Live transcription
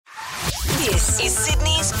This is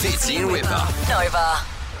Sydney's Fitzy Wippa. Nova.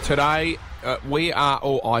 Today, we are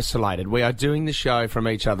all isolated. We are doing the show from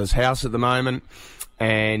each other's house at the moment,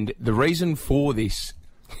 and the reason for this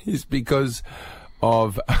is because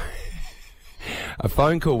of a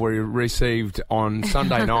phone call we received on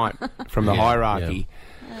Sunday night from the hierarchy.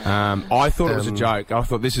 I thought it was a joke. I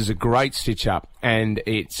thought this is a great stitch-up, and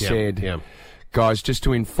it said, guys, just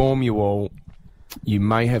to inform you all, you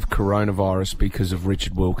may have coronavirus because of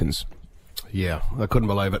Richard Wilkins. Yeah, I couldn't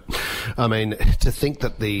believe it. I mean, to think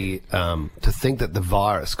that the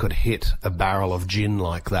virus could hit a barrel of gin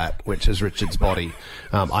like that, which is Richard's body.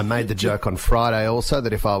 I made the joke on Friday also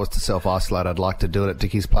that if I was to self-isolate, I'd like to do it at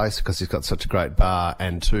Dickie's place because he's got such a great bar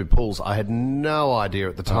and 2 pools. I had no idea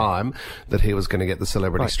at the time that he was going to get the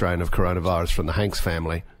celebrity strain of coronavirus from the Hanks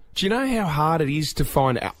family. Do you know how hard it is to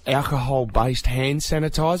find alcohol-based hand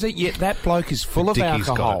sanitizer? Yet that bloke is full of Dickie's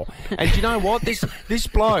alcohol. And do you know what? This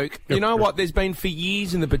bloke, you know what? There's been for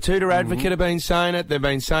years, and the Batuta Advocate have been saying it. They've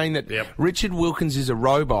been saying that Richard Wilkins is a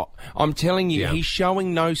robot. I'm telling you, he's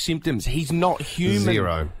showing no symptoms. He's not human.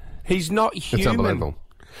 Zero. He's not human. It's unbelievable.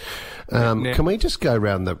 Can we just go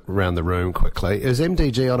round the room quickly? Is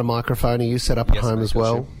MDG on a microphone? Are you set up at home as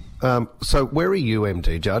well? So where are you,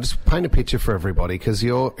 MDJ? Just paint a picture for everybody, because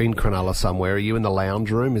you're in Cronulla somewhere. Are you in the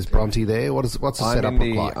lounge room? Is Bronte there? What's the setup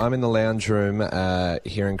look like? I'm in the lounge room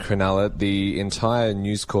here in Cronulla. The entire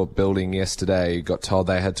News Corp building yesterday got told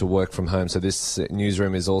they had to work from home, so this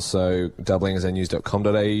newsroom is also doubling as a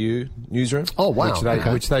news.com.au newsroom. Oh, wow.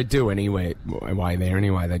 Which they do anyway there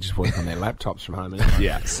anyway. They just work on their laptops from home anyway.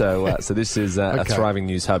 Yeah, so this is a thriving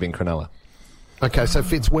news hub in Cronulla. Okay, so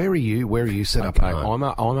Fitz, where are you? Where are you set up? I'm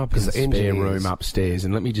up in the spare room upstairs,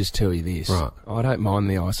 and let me just tell you this: I don't mind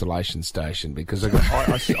the isolation station because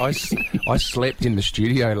I slept in the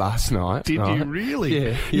studio last night. Did you really?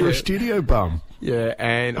 Yeah, you're a studio bum. Yeah,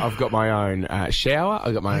 and I've got my own shower.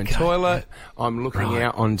 I've got my own toilet. I'm looking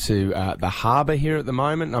out onto the harbour here at the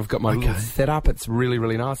moment, and I've got my little setup. It's really,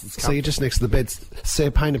 really nice. So you're just next to the bed. Sarah,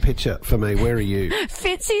 paint a picture for me. Where are you?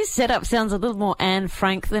 Fitzy's setup sounds a little more Anne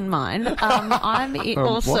Frank than mine. I'm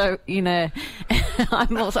also,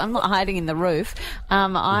 I'm not hiding in the roof.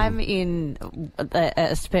 I'm in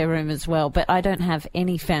a spare room as well, but I don't have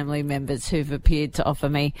any family members who've appeared to offer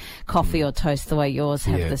me coffee or toast the way yours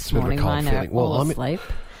have this morning. Mine are all asleep.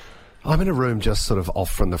 I'm in a room just sort of off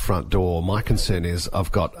from the front door. My concern is I've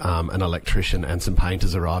got an electrician and some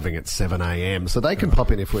painters arriving at 7 a.m, so they can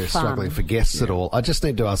pop in if we're struggling for guests at all. I just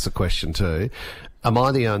need to ask the question too. Am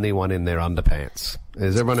I the only one in their underpants?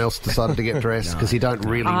 Has everyone else decided to get dressed? Because you don't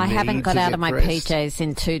really I need haven't got to out get of my dressed. PJs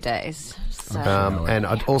in 2 days. So. And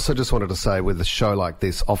I also just wanted to say, with a show like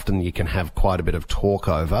this, often you can have quite a bit of talk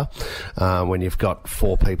over when you've got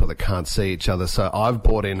 4 people that can't see each other. So I've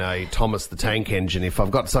brought in a Thomas the Tank Engine. If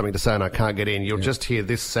I've got something to say and I can't get in, you'll just hear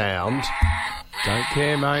this sound. Don't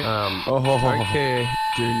care, mate. Don't care.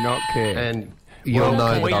 Do not care. And you'll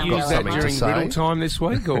know that I've got something to say. Riddle time this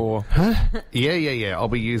week, or Yeah. I'll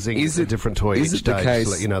be using a different toy each day to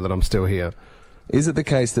let you know that I'm still here. Is it the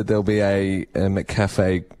case that there'll be a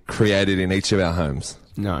McCafe created in each of our homes?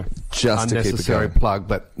 No. Just to keep it Unnecessary going. plug,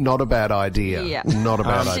 but not a bad idea. Yeah. Not a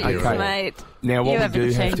bad idea. Jeez, mate. Now, what You we do haven't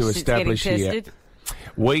have to changed since establish getting here, tested.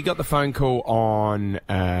 we got the phone call on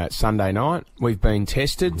Sunday night. We've been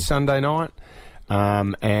tested Sunday night,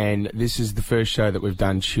 and this is the first show that we've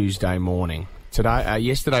done Tuesday morning.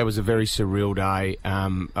 Yesterday was a very surreal day.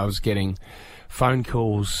 I was getting phone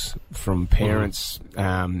calls from parents,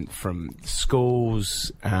 from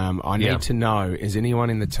schools. I need to know, is anyone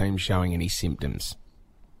in the team showing any symptoms?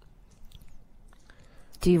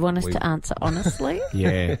 Do you want us to answer honestly?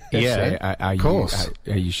 Yeah. Of course.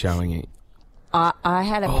 Are you showing it? I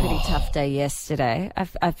had a pretty tough day yesterday.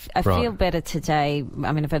 I feel better today.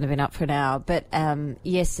 I mean, I've only been up for an hour, but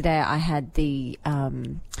yesterday I had the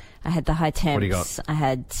high temps. What do you got? I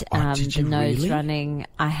had the nose running.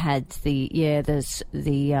 I had the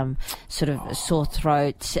sort of sore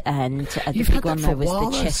throat, and the big one though was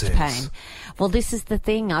the chest pain. Well, this is the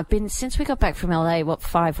thing. Since we got back from LA,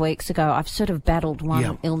 5 weeks ago, I've sort of battled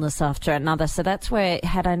one illness after another. So that's where,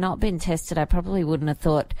 had I not been tested, I probably wouldn't have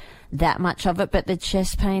thought that much of it. But the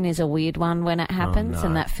chest pain is a weird one when it happens,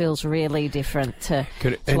 and that feels really different to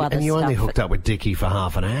other stuff. And you only hooked up with Dickie for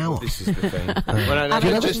half an hour. This is the thing.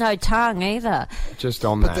 With no tongue either. Just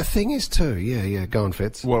on But that. the thing is too, go on,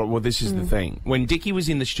 Fitz. Well, this is the thing. When Dickie was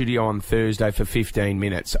in the studio on Thursday for 15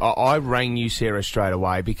 minutes, I rang you, Sarah, straight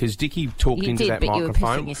away because Dickie talked into that but microphone. You were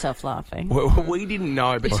pissing yourself laughing. Well, we didn't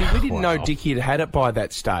know, but see, we didn't know Dickie had it by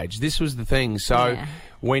that stage. This was the thing. So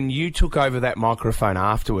when you took over that microphone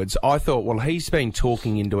afterwards, I thought, well, he's been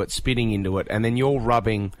talking into it, spitting into it, and then you're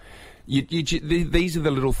rubbing these are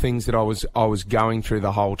the little things that I was going through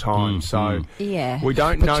the whole time. So we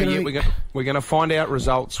don't know yet. We're going to find out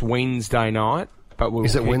results Wednesday night. But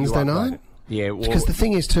is it Wednesday night? Yeah. Because the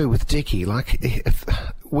thing is too with Dickie, like if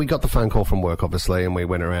we got the phone call from work, obviously, and we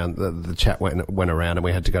went around. The chat went around, and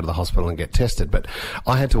we had to go to the hospital and get tested. But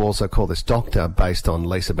I had to also call this doctor based on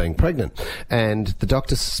Lisa being pregnant, and the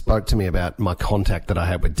doctor spoke to me about my contact that I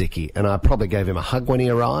had with Dickie, and I probably gave him a hug when he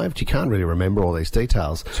arrived. You can't really remember all these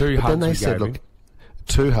details. Two but hugs. Then they said, look.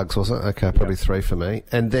 2 hugs, wasn't it? Okay, probably 3 for me.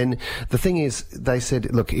 And then the thing is, they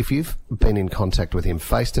said, look, if you've been in contact with him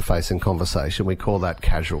face-to-face in conversation, we call that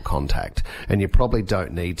casual contact. And you probably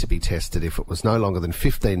don't need to be tested if it was no longer than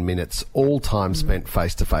 15 minutes, all time spent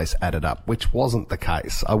face-to-face added up, which wasn't the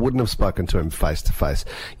case. I wouldn't have spoken to him face-to-face.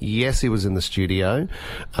 Yes, he was in the studio.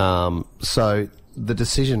 So the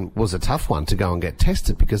decision was a tough one to go and get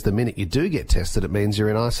tested, because the minute you do get tested, it means you're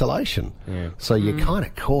in isolation. Yeah. So you're kind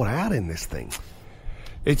of caught out in this thing.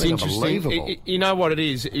 It's interesting. You know what it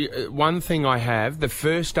is? One thing I have, the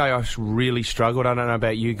first day I really struggled, I don't know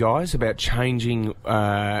about you guys, about changing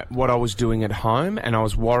what I was doing at home, and I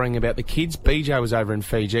was worrying about the kids. BJ was over in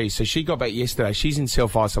Fiji, so she got back yesterday. She's in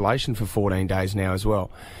self-isolation for 14 days now as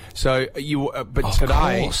well. So but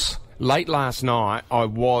today... Course. Late last night,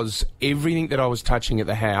 everything that I was touching at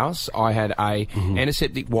the house, I had a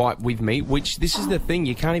antiseptic wipe with me, which this is the thing,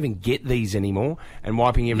 you can't even get these anymore, and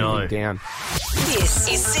wiping everything down. This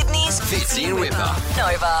is Sydney's Fitzy Wippa.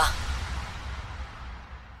 Nova.